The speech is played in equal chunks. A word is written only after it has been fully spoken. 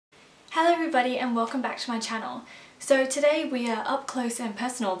Hello everybody and welcome back to my channel. So today we are up close and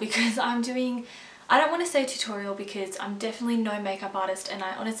personal because I'm doing, I don't want to say tutorial because I'm definitely no makeup artist and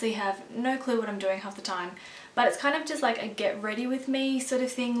I honestly have no clue what I'm doing half the time, but it's kind of just like a get ready with me sort of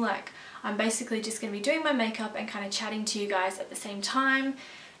thing. Like I'm basically just going to be doing my makeup and kind of chatting to you guys at the same time.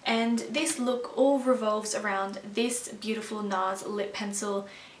 And this look all revolves around this beautiful NARS lip pencil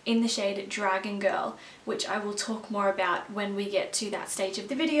in the shade Dragon Girl, which I will talk more about when we get to that stage of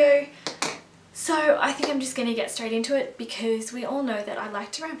the video. So I think I'm just going to get straight into it because we all know that I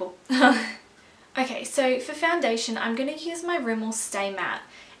like to ramble. Okay, so for foundation I'm going to use my Rimmel Stay Matte,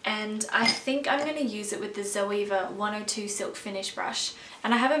 and I think I'm going to use it with the Zoeva 102 Silk Finish brush.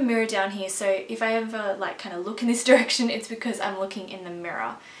 And I have a mirror down here, so if I ever like kind of look in this direction, it's because I'm looking in the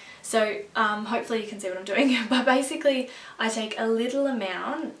mirror. So hopefully you can see what I'm doing, but basically I take a little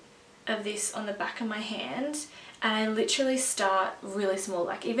amount of this on the back of my hand and I literally start really small,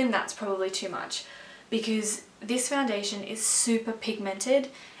 like even that's probably too much because this foundation is super pigmented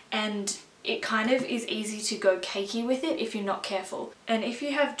and it kind of is easy to go cakey with it if you're not careful. And if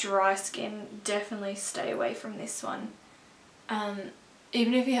you have dry skin, definitely stay away from this one.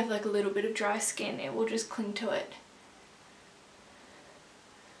 Even if you have like a little bit of dry skin, it will just cling to it.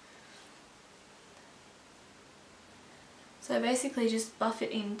 So I basically just buff it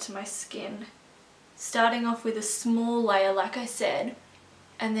into my skin, starting off with a small layer like I said,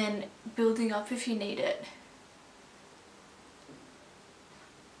 and then building up if you need it.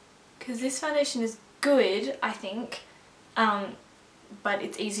 Because this foundation is good, I think, but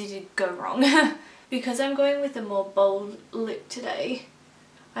it's easy to go wrong. Because I'm going with a more bold lip today,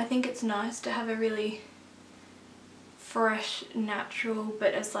 I think it's nice to have a really fresh, natural,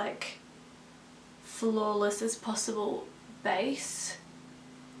 but as like flawless as possible base.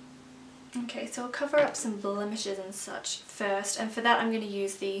 Okay, so I'll cover up some blemishes and such first, and for that I'm going to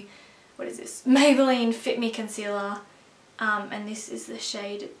use the, what is this, Maybelline Fit Me concealer, and this is the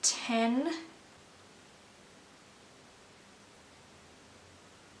shade 10.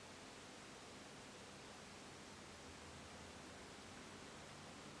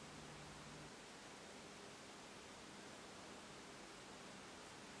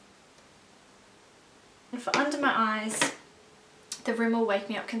 And for under my eyes, the Rimmel Wake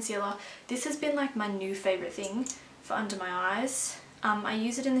Me Up concealer. This has been like my new favourite thing for under my eyes. I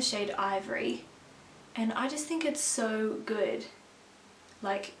use it in the shade Ivory and I just think it's so good.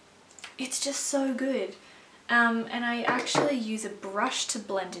 Like, it's just so good. And I actually use a brush to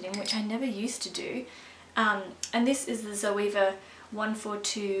blend it in, which I never used to do. And this is the Zoeva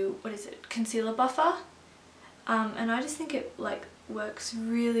 142, what is it, concealer buffer. And I just think it like works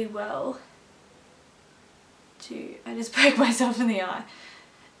really well. I just poked myself in the eye,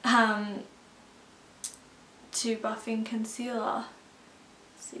 to buff in concealer.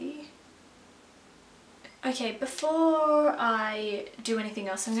 See? Okay, before I do anything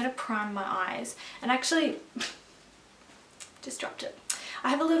else, I'm going to prime my eyes. And actually, just dropped it. I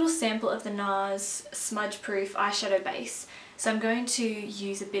have a little sample of the NARS Smudgeproof Eyeshadow base. So I'm going to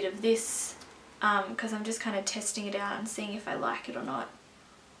use a bit of this because I'm just kind of testing it out and seeing if I like it or not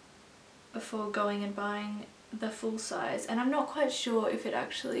before going and buying the full size. And I'm not quite sure if it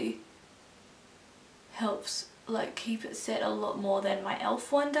actually helps like keep it set a lot more than my e.l.f.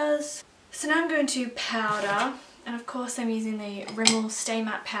 one does. So now I'm going to powder, and of course I'm using the Rimmel Stay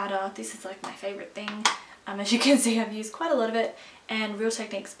Matte powder. This is like my favourite thing. As you can see, I've used quite a lot of it, and Real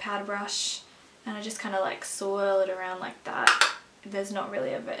Techniques powder brush, and I just kind of like swirl it around like that. There's not really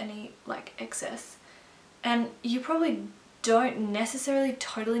ever any like excess. And you probably don't necessarily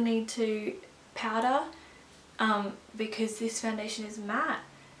totally need to powder because this foundation is matte,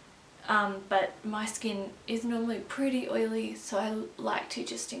 but my skin is normally pretty oily, so I like to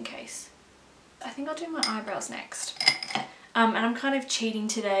just in case. I think I'll do my eyebrows next, and I'm kind of cheating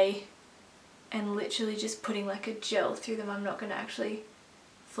today and literally just putting like a gel through them. I'm not going to actually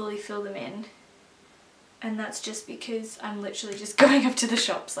fully fill them in, and that's just because I'm literally just going up to the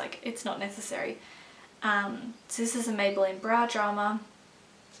shops, like it's not necessary. So this is a Maybelline Brow Drama,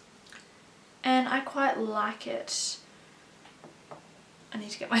 and I quite like it. I need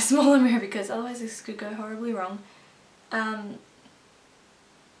to get my smaller mirror because otherwise this could go horribly wrong.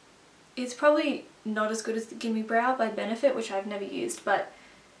 It's probably not as good as the Gimme Brow by Benefit, which I've never used, but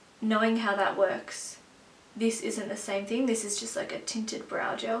knowing how that works, this isn't the same thing. This is just like a tinted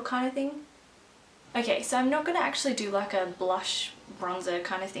brow gel kind of thing. Okay, so I'm not going to actually do like a blush bronzer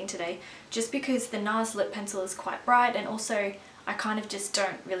kind of thing today, just because the NARS lip pencil is quite bright, and also I kind of just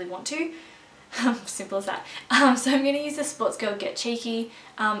don't really want to. Simple as that. So I'm going to use the Sportsgirl Get Cheeky,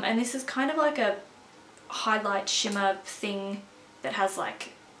 and this is kind of like a highlight shimmer thing that has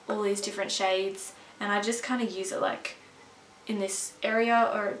like all these different shades, and I just kind of use it like in this area,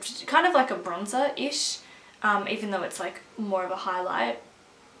 or kind of like a bronzer-ish, even though it's like more of a highlight,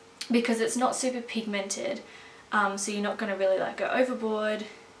 because it's not super pigmented, so you're not going to really like go overboard.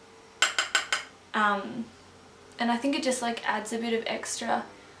 And I think it just like adds a bit of extra,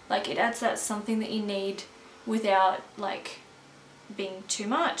 like it adds that something that you need without like being too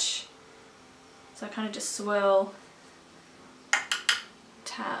much. So I kind of just swirl,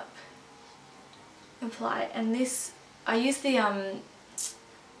 tap, apply, and this, I use the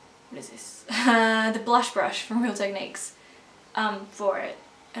what is this? The blush brush from Real Techniques for it,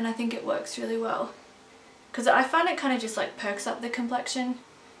 and I think it works really well because I find it kind of just like perks up the complexion,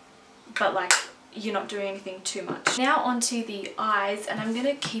 but like you're not doing anything too much. Now onto the eyes, and I'm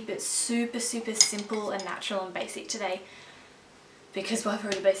gonna keep it super simple and natural and basic today because I've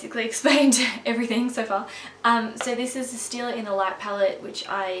already basically explained everything so far. So this is the Stila in the light palette, which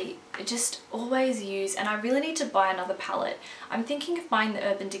I just always use, and I really need to buy another palette. I'm thinking of buying the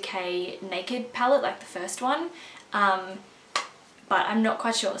Urban Decay Naked palette, like the first one, but I'm not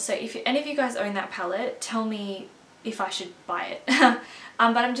quite sure. So if any of you guys own that palette, tell me if I should buy it.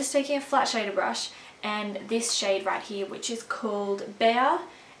 But I'm just taking a flat shader brush and this shade right here, which is called Bear,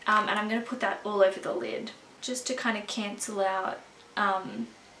 and I'm going to put that all over the lid just to kind of cancel out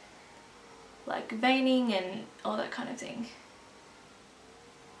like veining and all that kind of thing.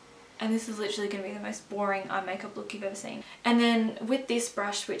 And this is literally going to be the most boring eye makeup look you've ever seen. And then with this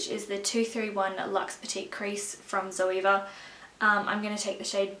brush, which is the 231 Luxe Petit Crease from Zoeva, I'm going to take the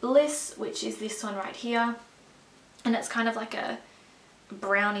shade Bliss, which is this one right here, and it's kind of like a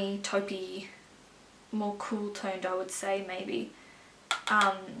browny, taupey, more cool toned, I would say, maybe,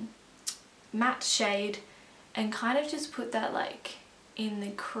 matte shade, and kind of just put that like in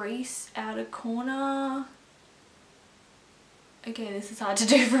the crease outer corner. Okay, this is hard to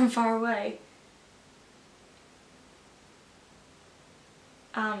do from far away.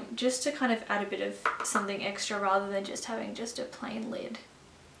 Just to kind of add a bit of something extra rather than just having just a plain lid.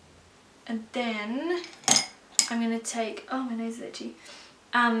 And then I'm going to take, oh my nose is itchy,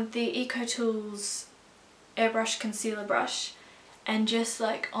 the EcoTools Airbrush Concealer brush, and just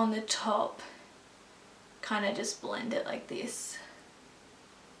like on the top kind of just blend it like this,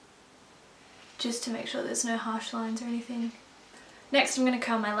 just to make sure there's no harsh lines or anything. Next I'm going to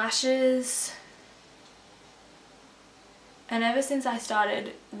curl my lashes, and ever since I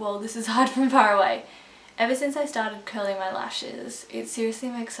started, well, this is hard from far away, ever since I started curling my lashes, it seriously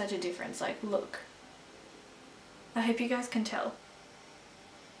makes such a difference. Like, look, I hope you guys can tell.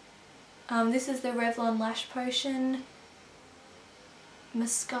 This is the Revlon Lash Potion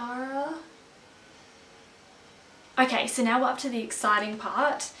mascara. Okay, so now we're up to the exciting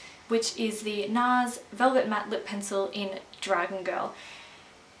part, which is the NARS Velvet Matte Lip Pencil in Dragon Girl.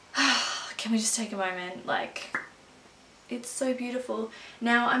 Can we just take a moment? Like, it's so beautiful.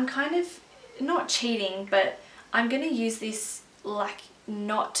 Now I'm kind of not cheating, but I'm going to use this like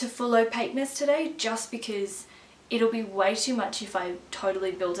not to full opaqueness today, just because it'll be way too much if I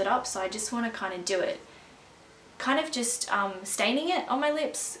totally build it up. So I just want to kind of do it, kind of just staining it on my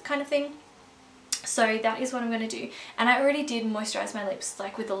lips kind of thing. So that is what I'm going to do. And I already did moisturize my lips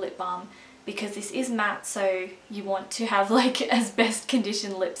like with a lip balm, because this is matte, so you want to have like as best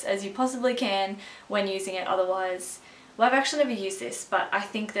conditioned lips as you possibly can when using it. Otherwise, well, I've actually never used this, but I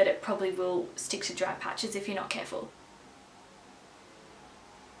think that it probably will stick to dry patches if you're not careful.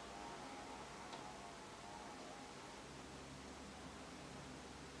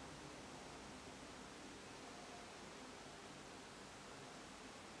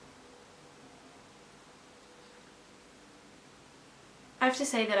 I have to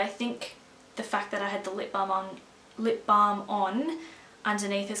say that I think the fact that I had the lip balm on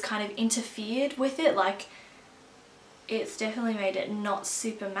underneath has kind of interfered with it. Like, it's definitely made it not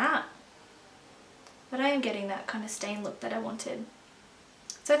super matte, but I am getting that kind of stain look that I wanted.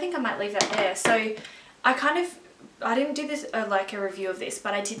 So I think I might leave that there. So I didn't do this like a review of this,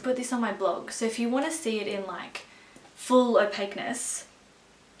 but I did put this on my blog. So if you want to see it in like full opaqueness,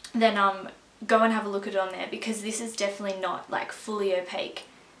 then go and have a look at it on there, because this is definitely not like fully opaque.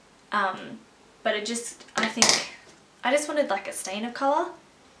 But it just, I think I just wanted like a stain of colour,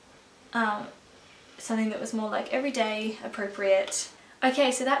 something that was more like everyday appropriate.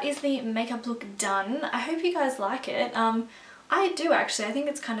 Okay, so that is the makeup look done. I hope you guys like it. I do actually. I think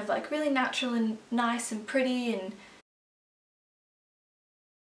it's kind of like really natural and nice and pretty, and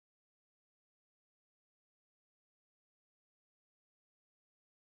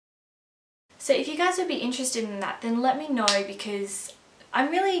so if you guys would be interested in that, then let me know, because I'm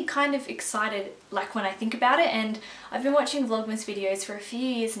really kind of excited like when I think about it, and I've been watching Vlogmas videos for a few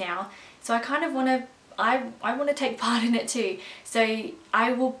years now, so I kind of want to I want to take part in it too. So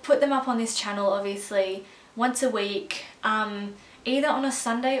I will put them up on this channel obviously once a week, either on a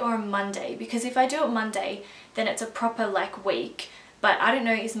Sunday or a Monday, because if I do it Monday then it's a proper like week, but I don't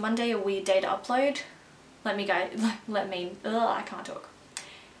know, is Monday a weird day to upload? I can't talk.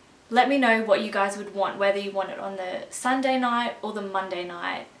 Let me know what you guys would want, whether you want it on the Sunday night or the Monday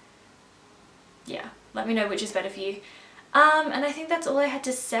night. Yeah, let me know which is better for you. And I think that's all I had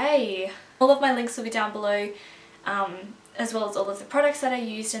to say. All of my links will be down below, as well as all of the products that I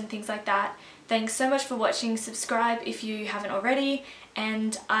used and things like that. Thanks so much for watching. Subscribe if you haven't already,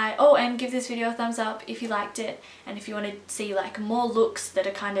 and and give this video a thumbs up if you liked it, and if you want to see like more looks that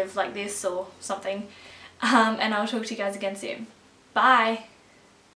are kind of like this or something. And I'll talk to you guys again soon. Bye!